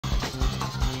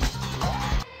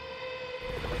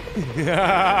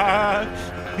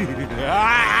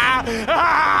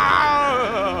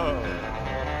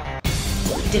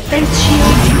Defense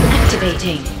shield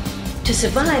activating. To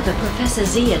survive a Professor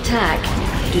Z attack,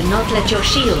 do not let your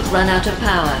shield run out of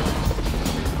power.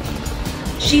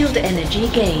 Shield energy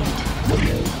gained.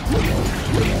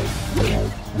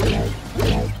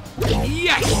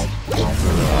 Yes!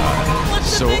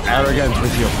 So arrogant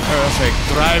with your perfect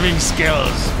driving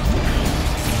skills.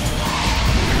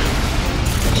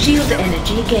 Shield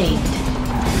energy gained.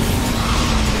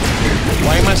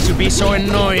 Why must you be so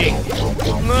annoying?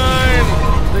 Nein!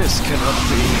 This cannot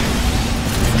be.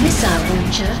 Missile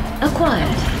launcher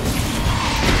acquired.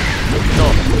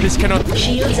 No, this cannot.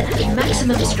 Shields at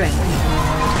maximum strength.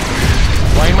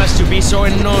 Why must you be so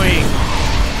annoying?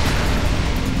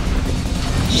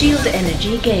 Shield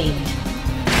energy gained.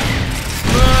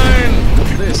 Nein!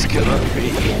 This cannot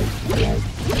be.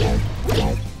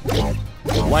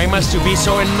 Why must you be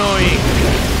so annoying?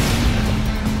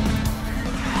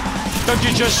 Don't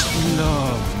you just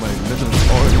love my little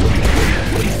toy?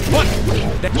 What?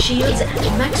 Shields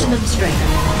at maximum strength.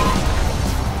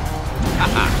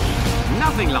 Haha,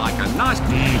 nothing like a nice... No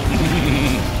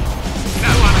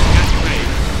one will catch me.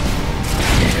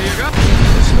 Here you go.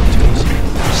 It's not easy.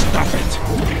 Stop it.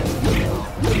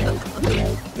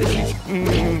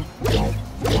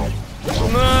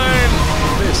 Nine.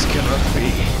 This cannot be.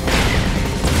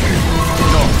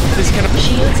 No, this cannot be.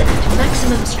 Shields at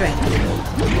maximum strength.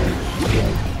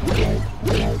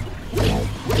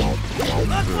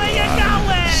 Look where you're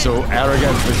going! So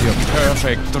arrogant with your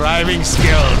perfect driving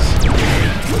skills.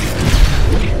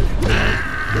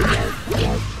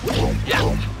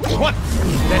 What?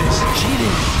 That is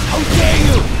cheating. How dare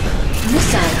you?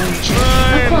 Missile launcher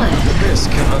acquired. This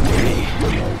cannot be.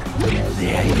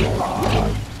 There you are.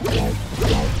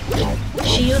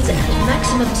 Shields at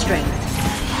maximum strength.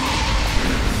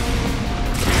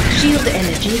 Shield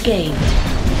energy gained.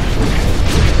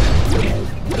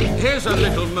 Here's a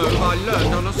little move I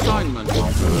learned on assignment.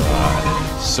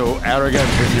 So arrogant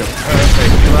with your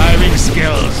perfect driving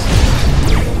skills.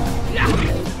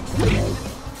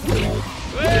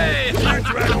 Hey!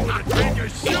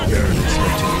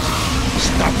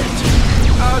 Stop it.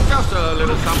 Just a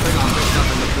little something I picked up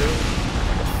in the field.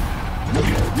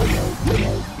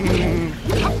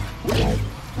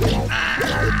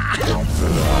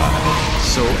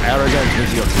 So arrogant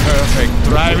with your perfect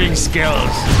driving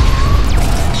skills.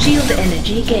 Shield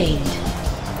energy gained.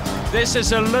 This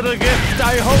is a little gift.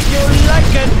 I hope you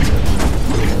like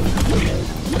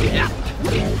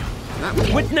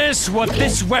it. Witness what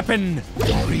this weapon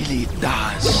really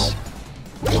does.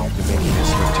 You're making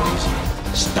this look too easy.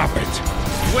 Stop it.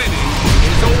 Winning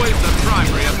is always the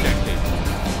primary objective.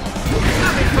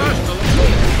 Nothing personal.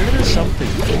 A little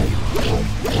something.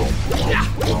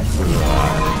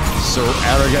 So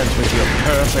arrogant with your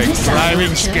perfect Missile driving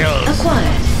launcher skills.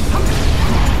 acquired.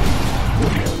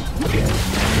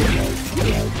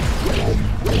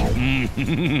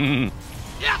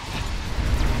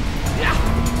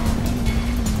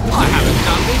 I haven't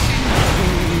done this.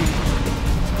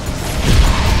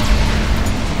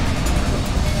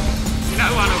 No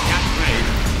one will catch me.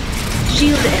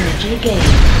 Shield energy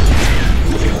gained.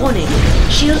 Warning.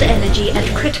 Shield energy at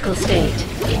critical state.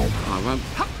 I won't.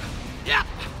 Yeah.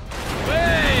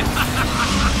 Hey!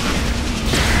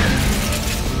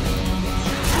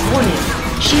 Warning.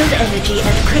 Shield energy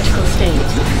at critical state.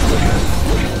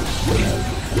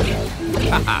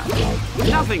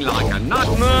 Nothing like a nut.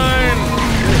 Nine.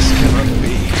 This cannot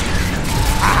be.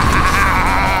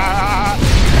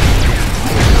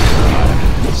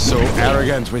 So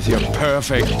arrogant with your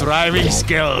perfect driving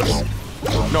skills.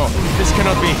 No, this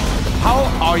cannot be. How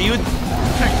are you?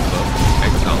 Textbook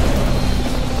example.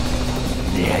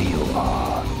 There you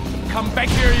are. Come back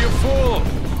here, you fool!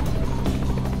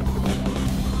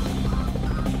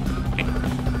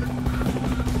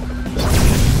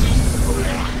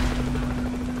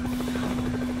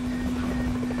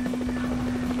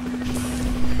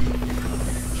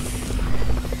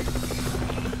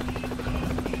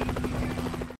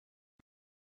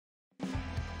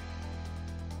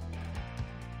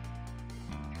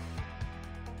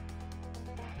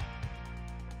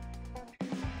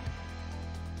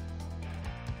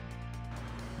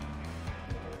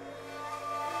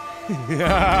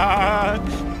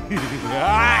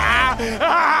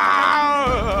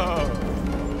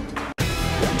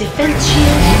 Defense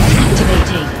shield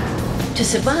activating. To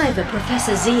survive a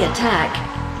Professor Z attack,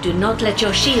 do not let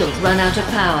your shield run out of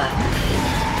power.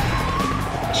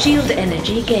 Shield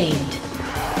energy gained.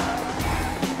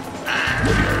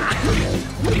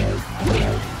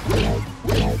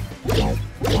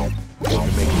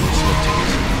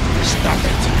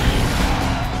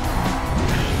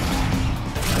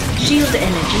 Shield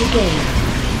energy gained.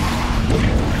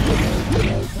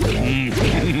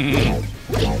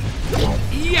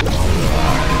 Yeah.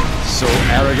 So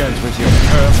arrogant with your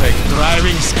perfect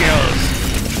driving skills.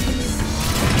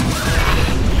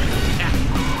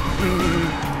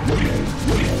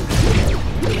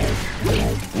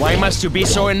 Why must you be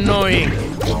so annoying?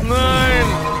 Nein!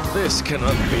 This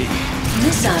cannot be.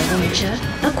 Missile launcher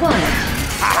acquired.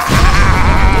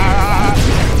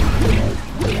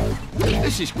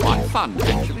 This is quite fun,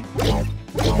 actually.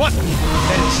 What?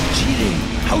 That is cheating!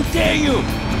 How dare you!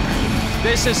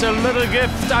 This is a little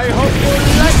gift. I hope you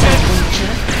like it!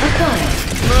 Launcher acquired.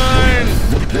 Nein!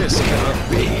 This cannot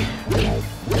be.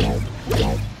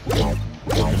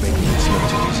 You're making this look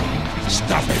too easy.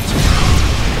 Stop it!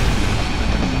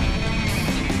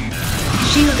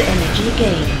 Shield energy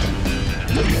gained.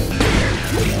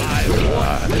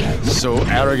 So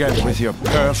arrogant with your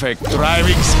perfect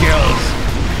driving skills.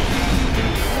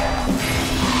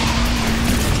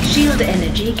 Shield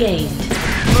energy gained.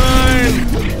 Nein!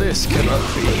 This cannot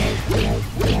be. You're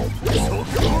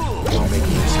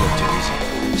making this look too easy.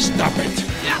 Stop it!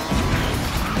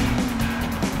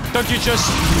 Don't you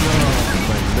just...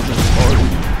 my little toy.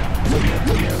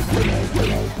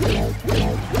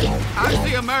 How's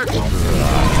the American?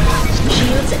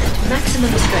 Shields at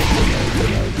maximum strength.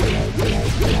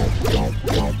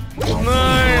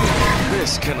 Nein!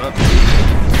 This cannot be.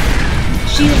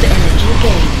 Shield energy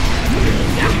gained.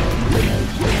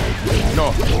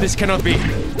 No, this cannot be.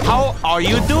 How are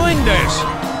you doing this?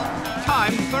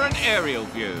 Time for an aerial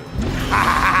view.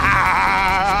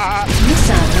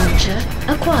 Missile launcher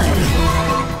acquired.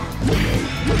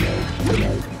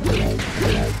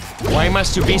 Why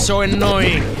must you be so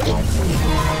annoying?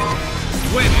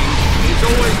 Winning is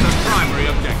always the primary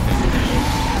objective.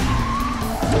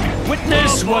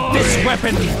 Witness what this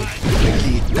weapon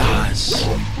really does.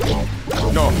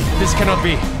 No, this cannot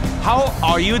be. How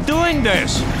are you doing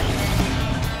this?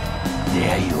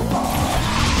 There you are.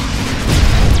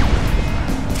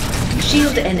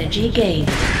 Shield energy gained.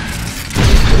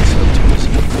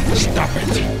 Stop it.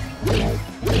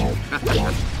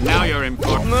 Now you're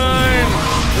important. Nein,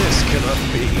 this cannot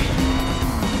be.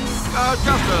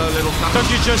 Just a little something. Don't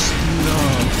you just... No,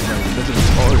 my little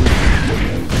toy.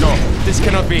 No, this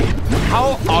cannot be.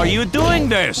 How are you doing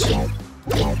this?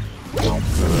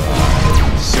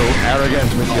 So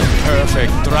arrogant with your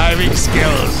perfect driving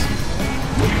skills.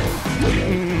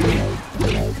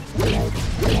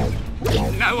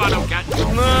 No one will catch you.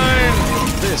 Nein,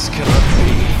 this cannot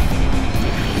be.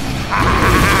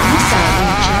 Missile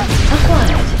launcher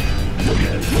acquired.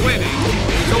 Winning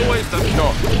is always the... No,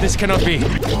 this cannot be.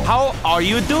 How are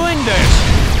you doing this?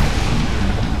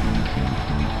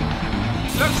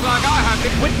 Looks like I have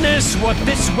it. Witness what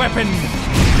this weapon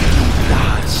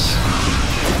does.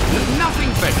 There's nothing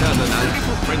better than a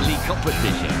little friendly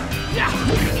competition.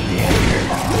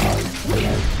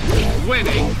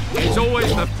 Winning is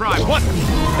always the prime. What?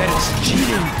 That is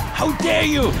cheating. How dare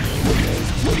you?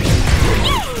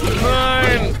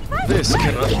 Nein, this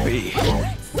cannot be.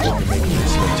 You're making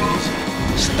this look too easy.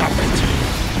 Stop it.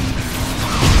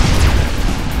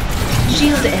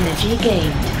 Shield energy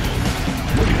gained.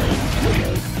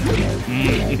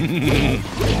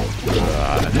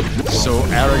 So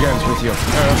arrogant with your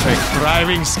perfect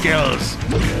driving skills.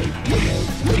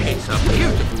 It's a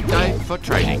beautiful day for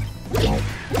training.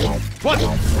 What?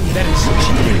 That is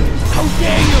cheating. How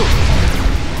dare you?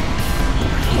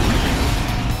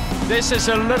 This is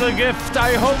a little gift.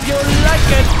 I hope you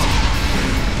like it.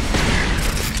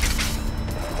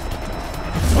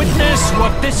 Witness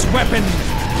what this weapon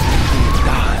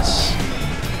does.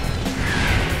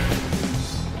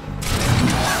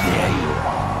 There you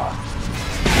are.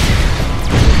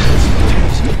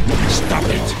 Stop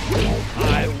it.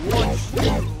 I want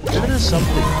you. There is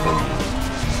something for you.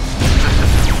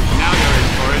 Now you're in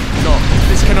for it. No,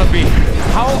 this cannot be.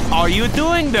 How are you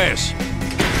doing this?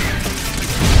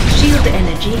 Shield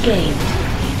energy gained.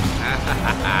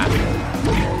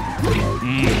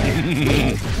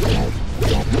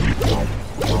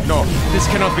 No, this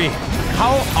cannot be.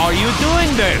 How are you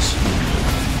doing this?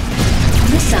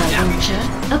 Missile launcher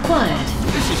acquired.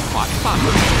 This is quite fun.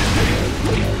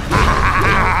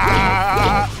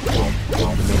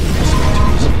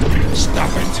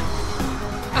 Stop it.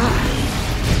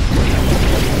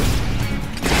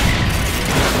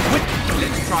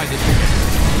 Let's try this.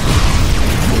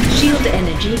 Shield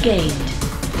energy gained.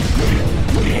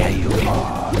 There you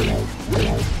are.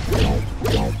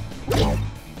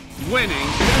 Winning.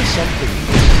 There's something.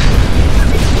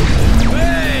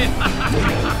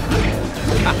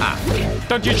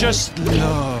 Don't you just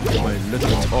love my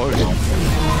little toy?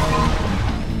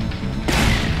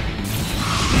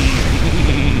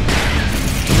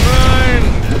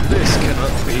 This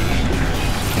cannot be.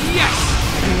 Yes!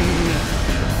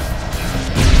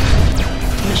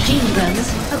 Machine guns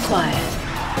acquired.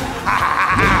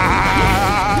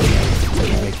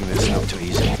 You're making this look too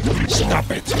easy. Stop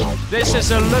it! This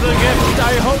is a little gift.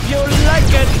 I hope you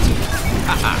like it.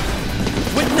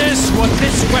 Witness what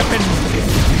this weapon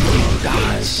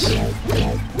does.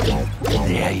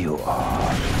 There you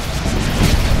are.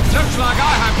 Looks like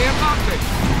I have the advantage.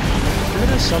 That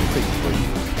is something for you.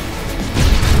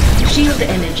 Shield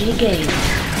energy gained.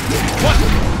 What?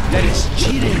 That is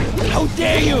cheating. How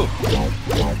dare you?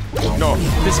 No,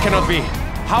 this cannot be.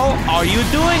 How are you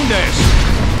doing this?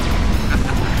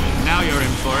 Now you're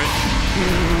in for it.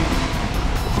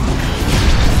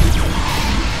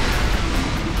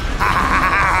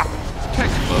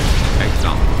 Textbook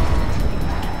example.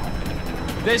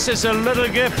 This is a little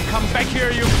gift. Come back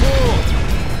here, you fool!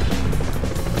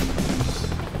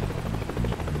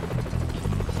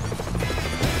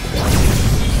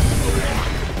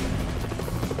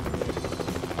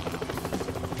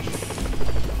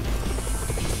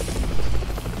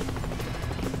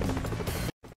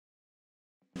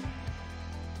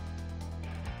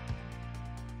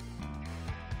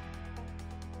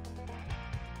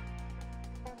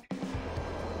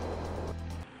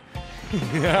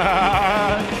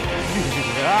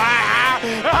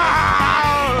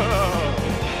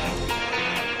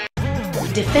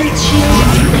 Defense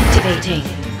shield activating.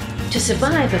 To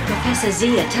survive a Professor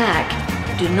Z attack,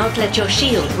 do not let your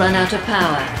shield run out of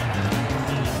power.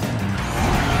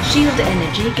 Shield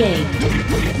energy gained.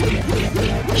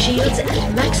 Shields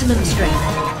at maximum strength.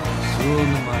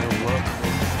 Soon my work.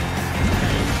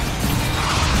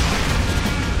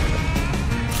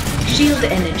 Shield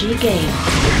energy gained.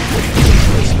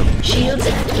 Shields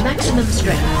at maximum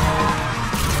strength.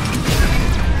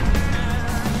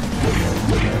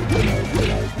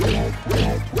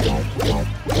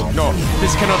 No,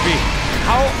 this cannot be.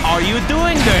 How are you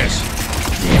doing this?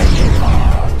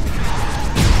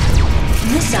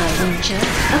 Missile launcher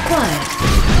acquired.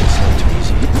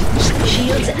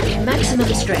 Shields at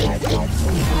maximum strength.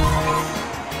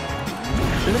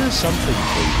 There is something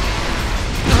for you.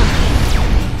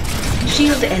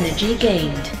 Shield energy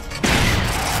gained.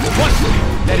 What?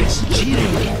 That is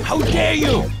cheating. How dare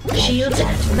you? Shields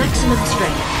at maximum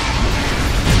strength.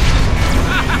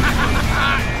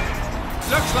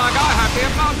 Looks like I have the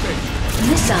advantage.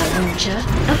 Missile launcher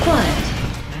acquired.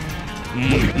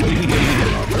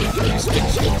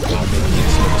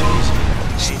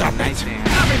 Stop it.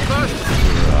 Nothing first.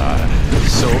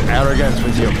 So arrogant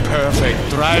with your perfect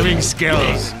driving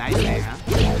skills.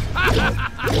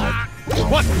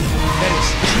 What? That is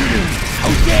cheating.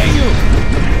 How dare you?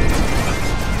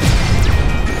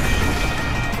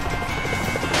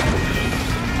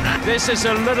 This is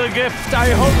a little gift. I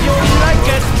hope you like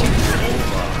it.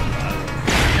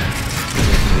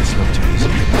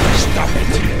 Stop it.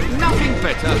 Nothing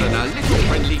better than a little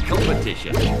friendly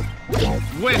competition.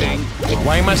 Winning.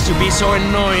 Why must you be so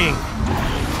annoying?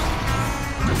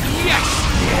 Yes!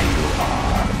 There you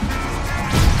are.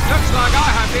 Looks like I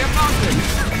have the advantage.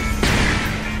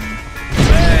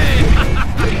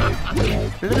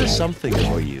 A little something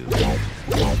for you.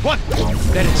 What?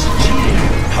 That is cheating.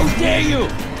 How dare you?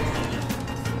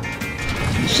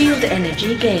 Shield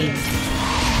energy gained.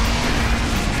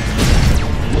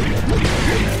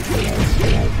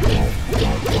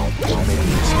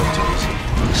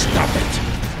 Stop it.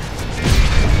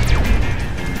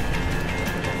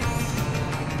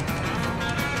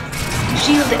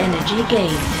 Shield energy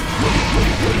gained.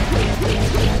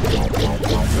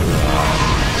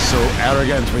 So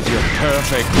arrogant with your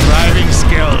perfect driving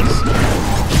skills.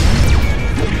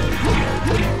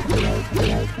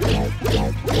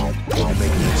 You're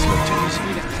making this look too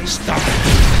easy. Stop it.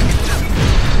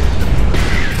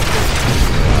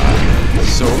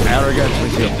 So arrogant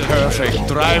with your perfect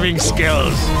driving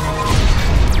skills.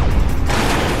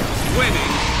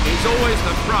 Winning is always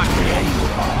the primary. There you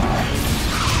are.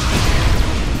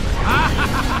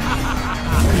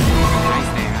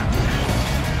 Nice there.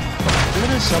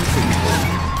 There is something for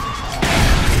you.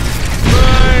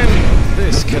 Mine!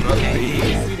 This cannot be.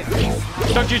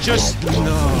 Don't you just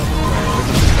love my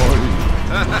little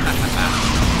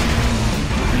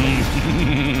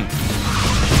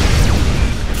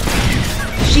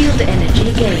Shield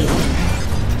energy gained.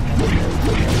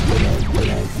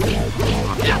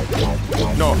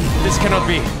 No, this cannot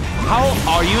be. How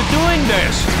are you doing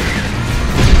this?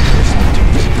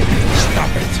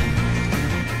 Stop it.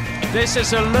 This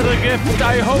is a little gift.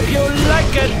 I hope you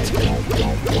like it.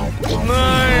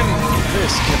 Nine.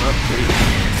 This cannot be.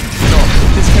 No,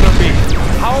 this cannot be.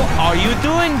 How are you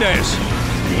doing this?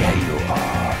 There you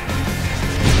are.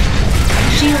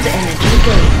 Shield energy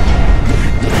gained.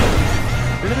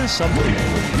 A little something.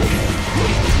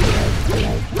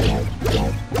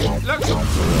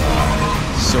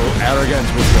 So arrogant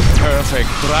with your perfect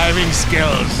driving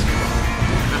skills.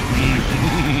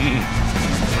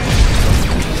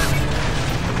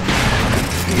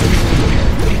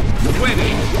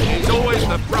 Winning is always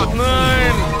the problem.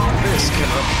 Nein! This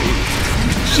cannot be.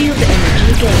 Shield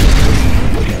energy gained.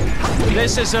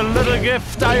 This is a little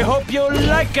gift. I hope you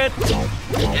like it.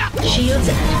 Shields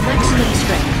at maximum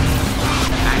strength.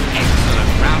 An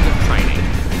excellent round of training,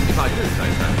 if I do say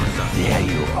so myself. There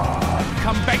you are.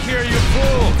 Come back here, you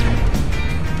fool!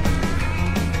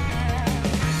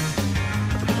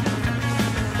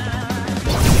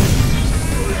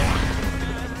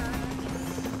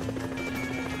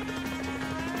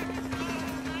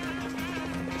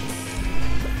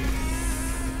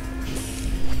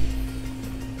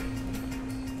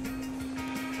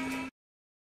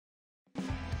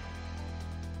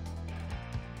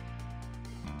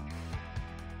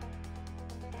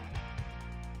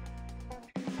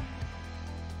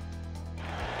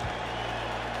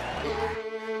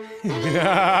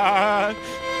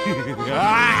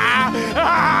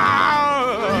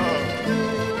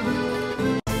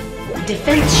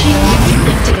 Defense shield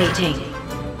activating.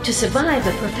 To survive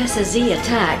a Professor Z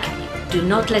attack, do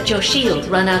not let your shield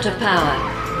run out of power.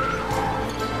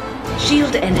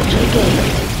 Shield energy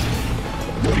gained.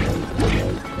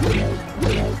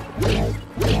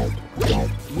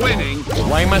 Winning.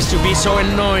 Why must you be so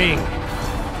annoying?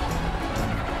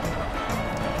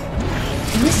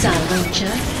 Missile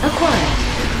launcher acquired.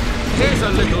 Here's a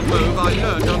little move I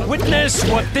learned on... Witness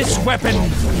what this weapon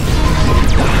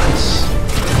does.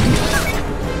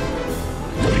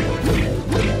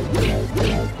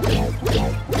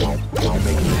 You're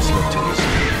making this look too easy.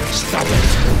 Stop it!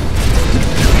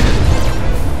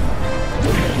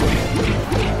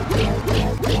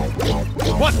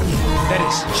 What? That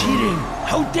is cheating!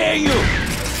 How dare you!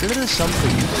 A little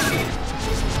something.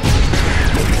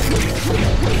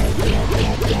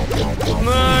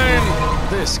 Nein!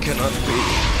 This cannot be.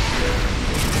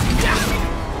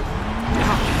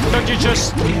 Don't you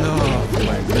just love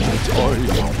my little toy?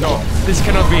 No, this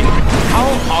cannot be. How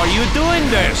are you doing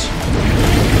this?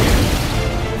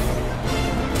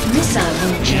 Missile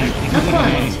launcher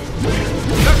acquired.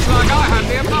 Looks like I have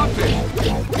the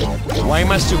advantage. Why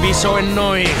must you be so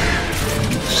annoying?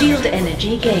 Shield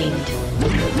energy gained.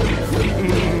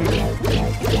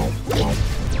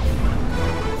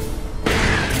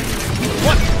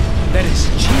 What? That is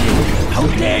cheating. How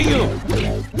dare you?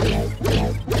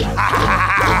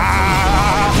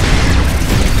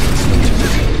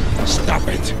 Stop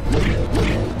it.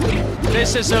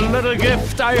 This is a little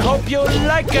gift. I hope you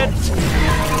like it.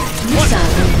 Missile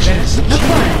launcher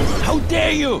acquired. How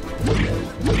dare you?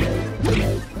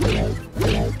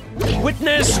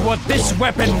 Witness what this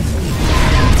weapon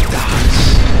does.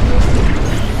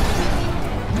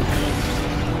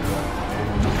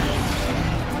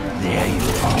 There you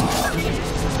are.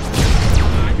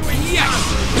 Yes!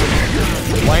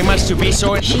 Why must you be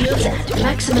so... Shields at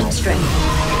maximum strength.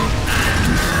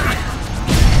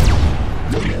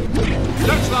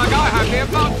 Looks like I have the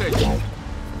advantage.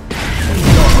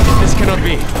 No, this cannot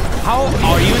be. How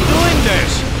are you doing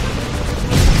this?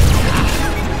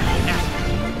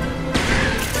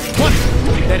 What?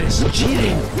 That is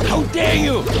cheating. How dare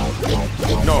you?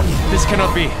 No, this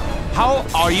cannot be. How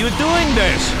are you doing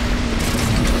this?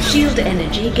 Shield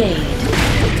energy gained.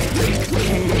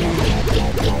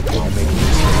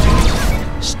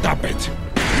 Stop it.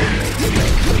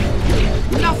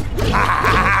 No.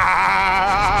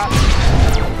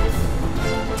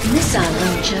 Missile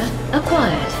launcher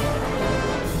acquired.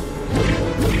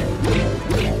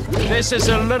 This is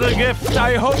a little gift.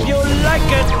 I hope you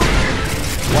like it.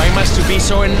 Why must you be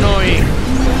so annoying?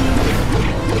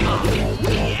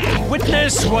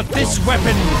 Witness what this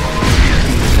weapon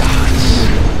does.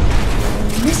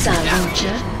 Missile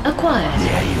launcher acquired.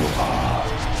 There you are.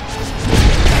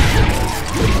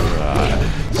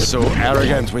 So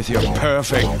arrogant with your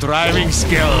perfect driving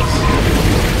skills.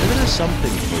 A little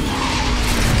something for you.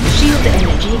 Shield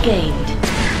energy gained.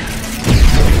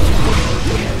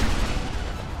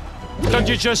 Don't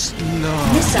you just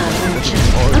love... Missile launcher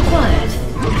acquired.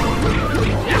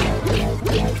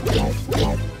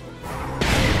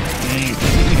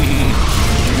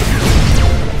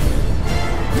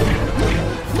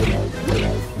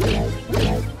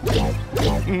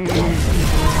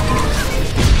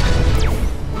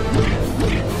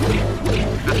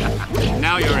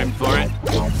 Now you're in for it.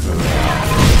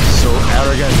 So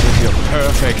arrogant with your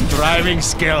perfect driving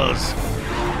skills.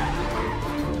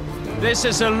 This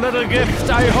is a little gift.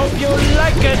 I hope you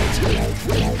like it.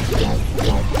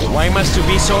 Why must you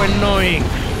be so annoying?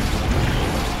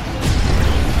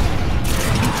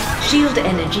 Shield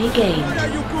energy gained. What are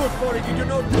you good for if you do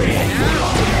not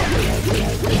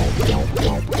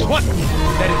What?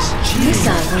 That is cheating.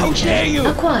 Missile How launcher dare you?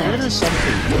 acquired. That is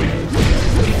something.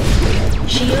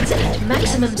 Shields at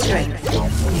maximum strength.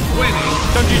 winning?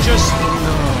 Don't you just...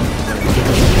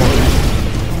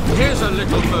 Here's a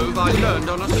little move I learned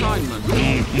on assignment.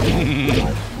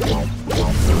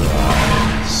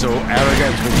 So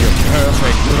arrogant with your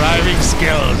perfect driving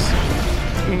skills.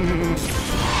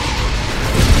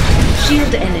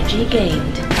 Shield energy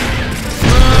gained.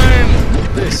 Mine!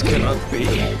 This cannot be.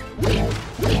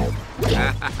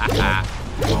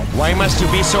 Why must you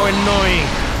be so annoying?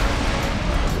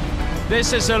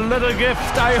 This is a little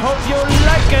gift. I hope you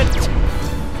like it.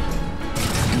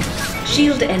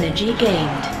 Shield energy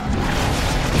gained.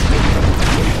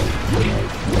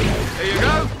 Here you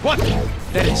go. What?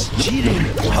 That is cheating.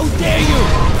 How dare you?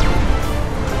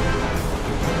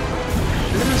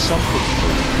 Little something.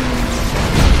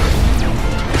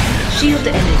 Shield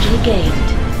energy gained.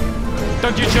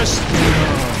 Don't you just...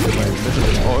 my little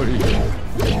toy.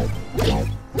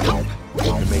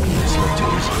 You're making this look too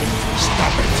easy.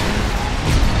 Stop it.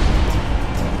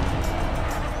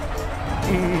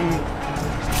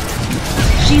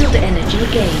 Shield energy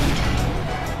gained.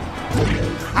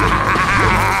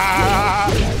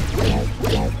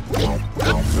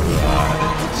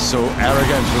 So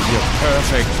arrogant with your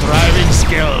perfect driving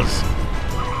skills.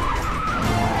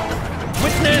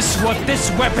 Witness what this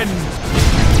weapon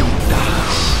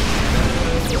does.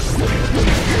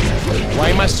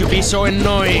 Why must you be so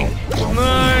annoying?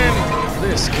 Mine!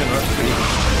 This cannot be.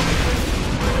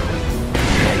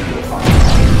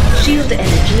 Shield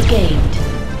energy gained.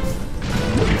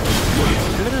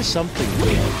 There is something.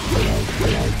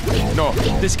 No,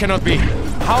 this cannot be.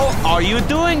 How are you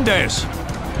doing this?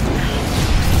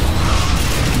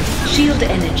 Shield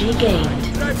energy gained.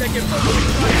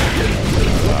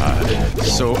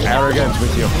 So arrogant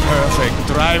with your perfect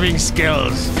driving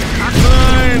skills.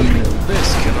 Mine!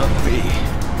 This cannot be.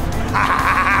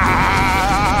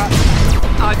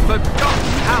 I forgot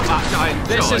how much I enjoyed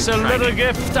This is a training. little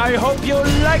gift. I hope you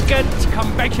like it.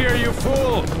 Come back here, you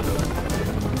fool.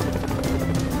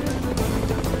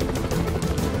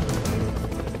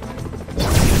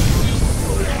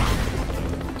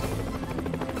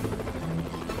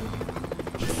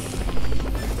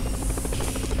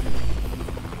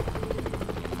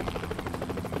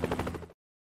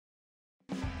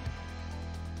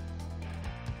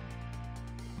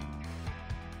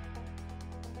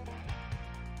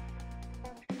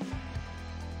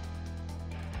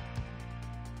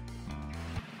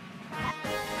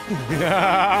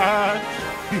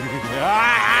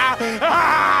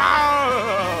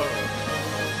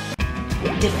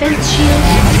 Defense shield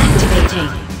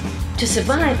activating. To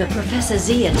survive a Professor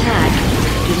Z attack,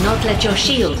 do not let your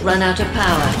shield run out of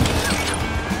power.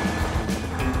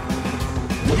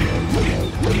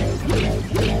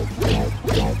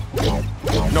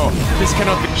 No, this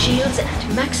cannot be. Shields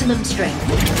at maximum strength.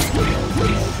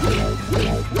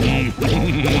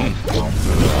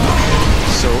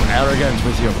 So arrogant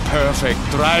with your perfect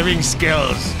driving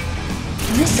skills.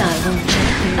 Missile launcher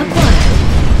acquired.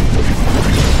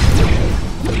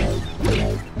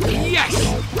 Yes!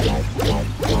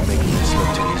 You're making this look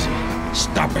too easy.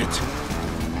 Stop it.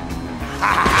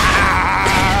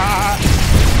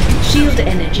 Shield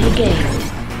energy gained.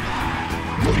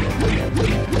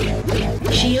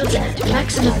 Shields at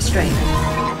maximum strength.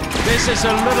 This is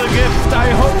a little gift. I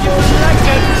hope you like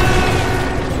it.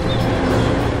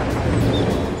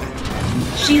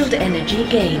 Shield energy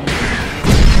gained.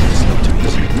 It's not too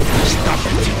easy. Stop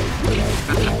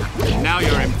it. Now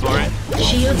you're in for it.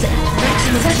 Shields at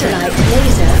maximum satellite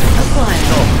laser acquired.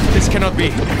 No, this cannot be.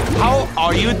 How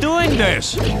are you doing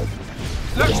this?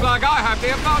 Looks like I have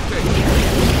the advantage.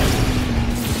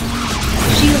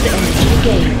 Shield energy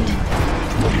gained.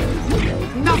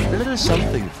 A little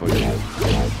something for you.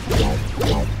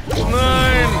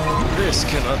 Mine! This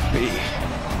cannot be.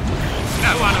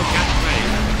 No one will catch me.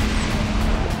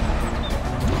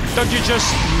 Don't you just...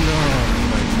 No,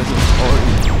 my little toy.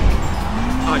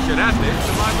 I should add this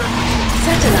to my repertoire.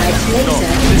 Satellite No,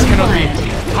 laser this cannot be.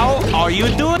 acquired. How are you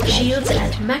doing? Shields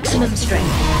at maximum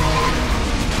strength.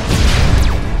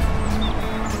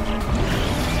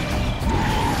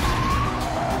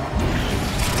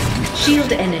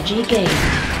 Shield energy gained.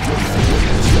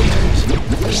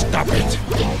 Stop it.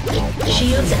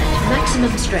 Shields at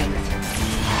maximum strength.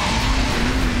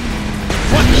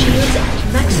 What? Shields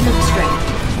at maximum strength.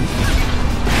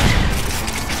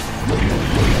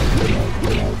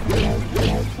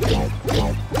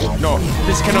 No,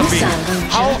 this cannot be. Missile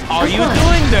How launcher are you acquired.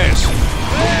 doing this?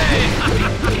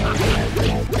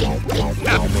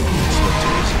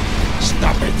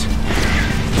 Stop it.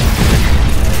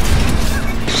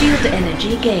 Shield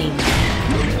energy gained.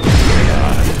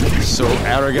 So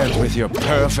arrogant with your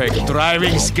perfect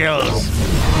driving skills.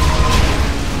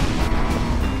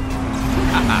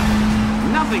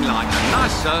 Nothing like a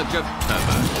nice surge of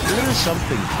turbo. There is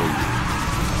something for you.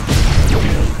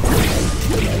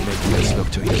 Making this look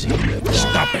too easy.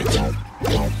 Stop it.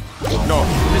 No,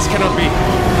 this cannot be.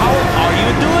 How are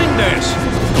you doing this?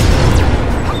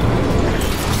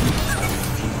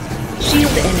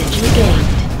 Shield energy gained.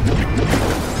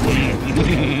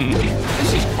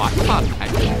 This is quite fun,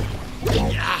 actually.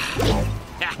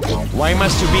 Why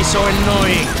must you be so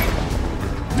annoying?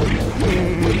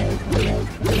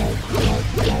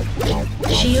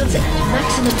 Shields at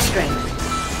maximum strength.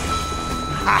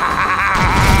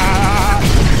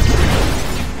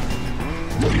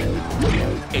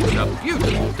 It's a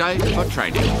beautiful day for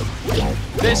training.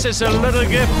 This is a little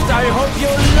gift. I hope you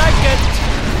like it.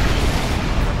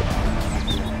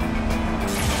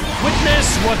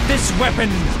 Witness what this weapon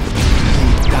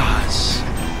does.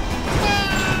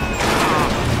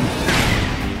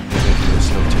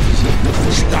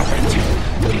 Stop it.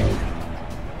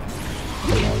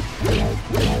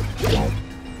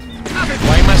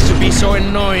 Why must you be so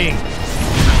annoying?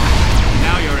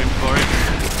 Now you're in for it.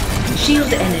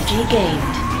 Shield energy gained.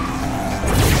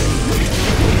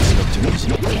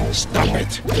 Stop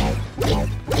it.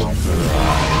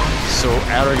 So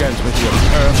arrogant with your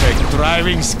perfect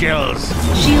driving skills.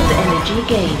 Shield energy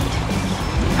gained.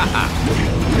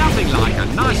 Nothing like a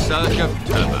nice surge of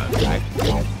turbo.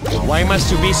 Why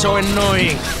must you be so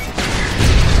annoying?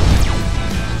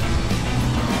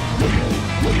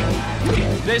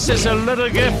 This is a little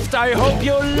gift. I hope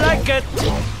you like it.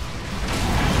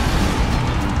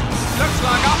 Looks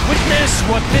like a Witness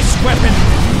what this weapon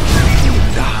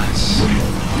does.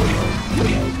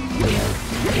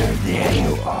 There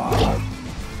you are.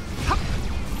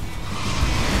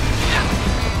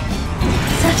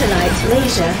 Satellite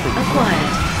laser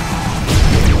acquired.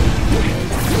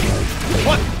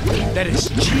 What? That is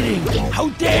cheating. How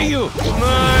dare you?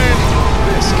 Mine.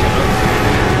 This cannot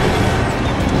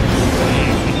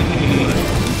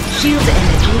Shield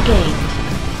energy gained.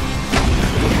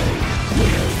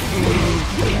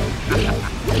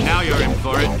 Now you're in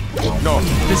for it. No,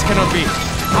 this cannot be.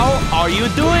 How are you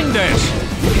doing this?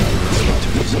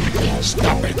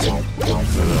 Stop it.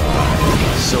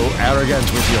 So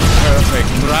arrogant with your perfect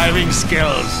driving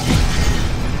skills.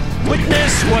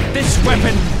 Witness what this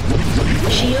weapon.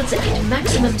 Shields at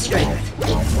maximum strength.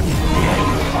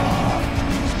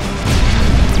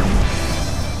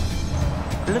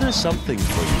 A little something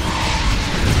for you.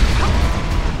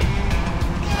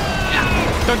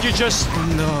 Don't you just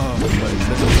love my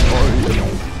little toy?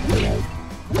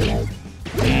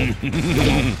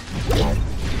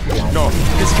 No,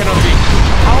 this cannot be.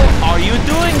 How are you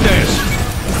doing this?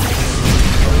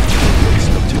 It's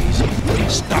not too easy.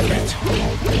 Stop it.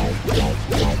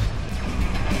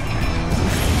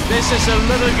 This is a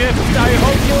little gift. I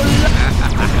hope you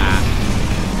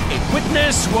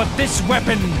witness what this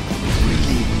weapon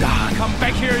really does. Come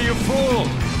back here, you fool!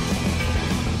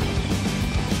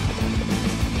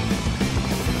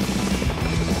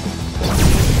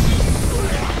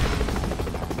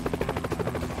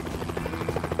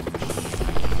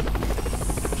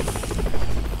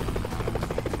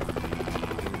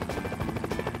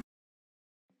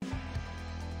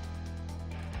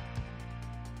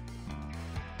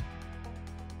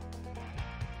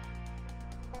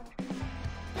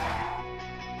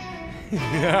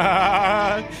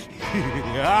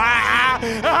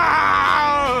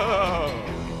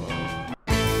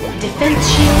 Defense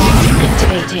shield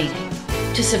activating.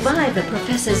 To survive a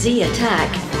Professor Z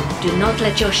attack, do not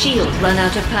let your shield run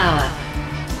out of power.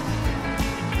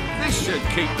 This should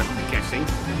keep them guessing.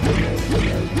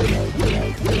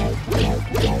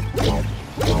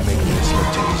 Making this look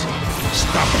too easy.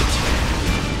 Stop it.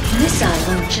 Missile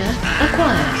launcher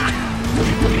acquired.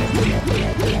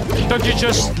 Don't you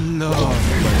just love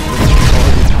my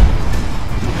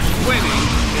Winning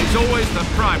is always the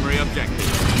primary objective.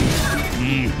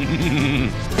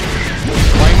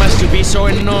 Why must you be so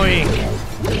annoying?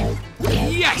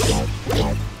 Yes!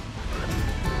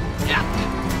 Yeah.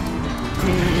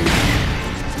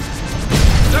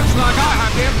 Looks like I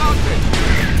have the advantage.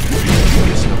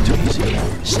 It's not too easy.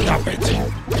 Stop it.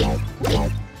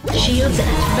 Shields at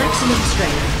maximum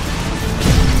strength.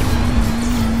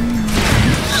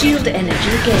 Shield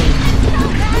energy gained.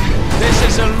 This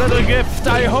is a little gift.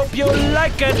 I hope you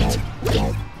like it.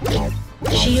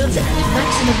 Shields at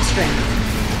maximum strength.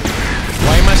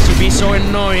 Why must you be so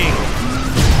annoying?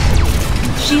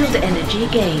 Shield energy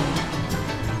gained.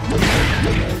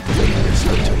 It's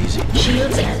not too easy.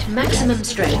 Shields at maximum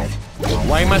strength.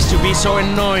 Why must you be so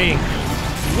annoying?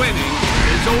 Winning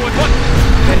is always... What?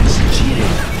 That is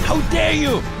cheating. How dare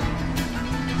you?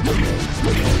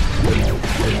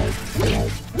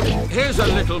 Here's a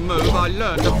little move I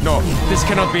learned of... No, this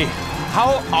cannot be.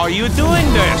 How are you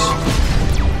doing this?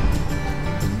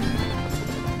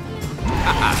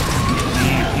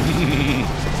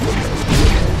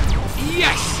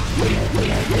 Yes!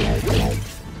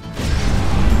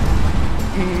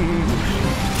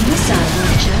 Missile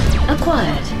launcher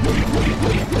acquired.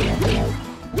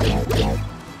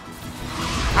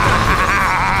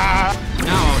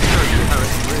 Now I'll show you how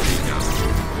it's really done.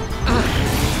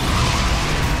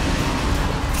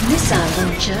 Missile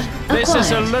launcher acquired. This is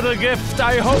a little gift.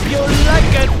 I hope you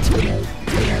like it.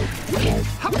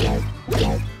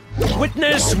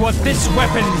 Witness what this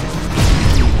weapon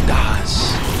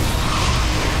does.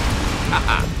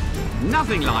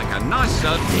 Nothing like a nice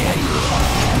surf.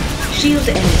 Shield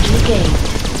energy gained.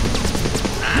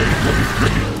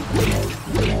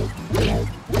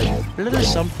 A little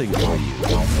something for you.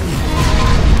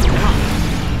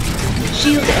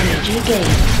 Shield energy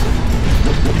gained.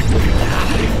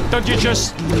 Don't you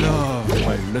just love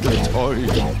my little toy?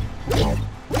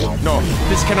 No,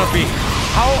 this cannot be.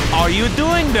 How are you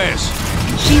doing this?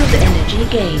 Shield energy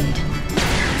gained.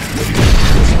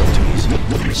 It's not too easy.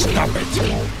 Stop it.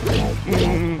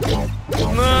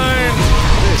 Nine.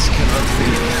 This cannot be.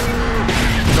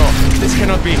 No, this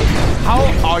cannot be. How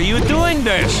are you doing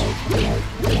this?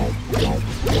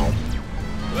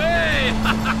 Hey!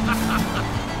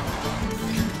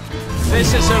 This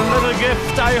is a little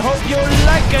gift. I hope you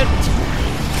like it.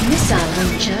 Missile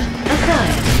launcher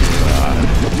acquired.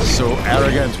 So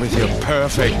arrogant with your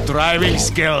perfect driving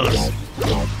skills.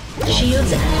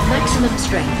 Shields at maximum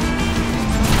strength.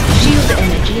 Shield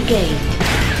energy gained.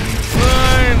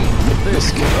 Fine.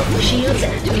 This cannot be. Shields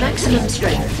at maximum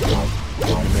strength.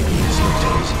 You're making this look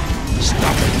too easy.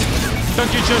 Stop it.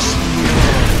 Don't you just...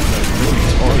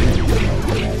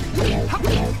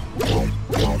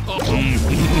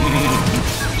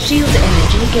 Shield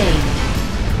energy gained.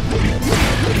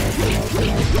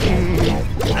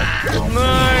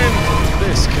 Nine.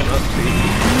 This cannot be.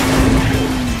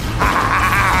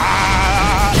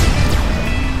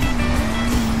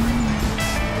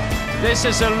 This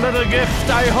is a little gift.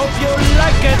 I hope you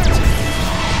like it.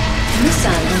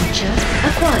 Missile launcher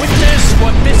acquired. Witness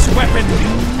what this weapon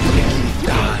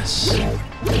does.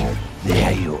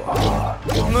 There you are.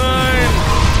 Nine.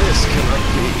 This cannot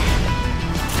be.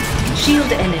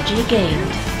 Shield energy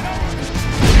gained.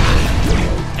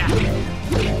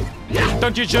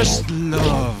 Don't you just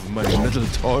love my little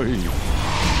toy? Here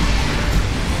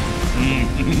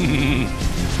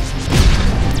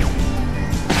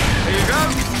you go.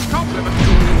 Compliment.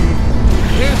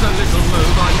 Here's a little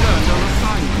move I learned on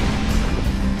assignment.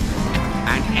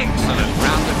 An excellent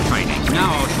round of training. Now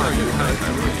I'll show you how to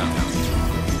do it.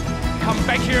 Come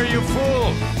back here, you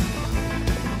fool!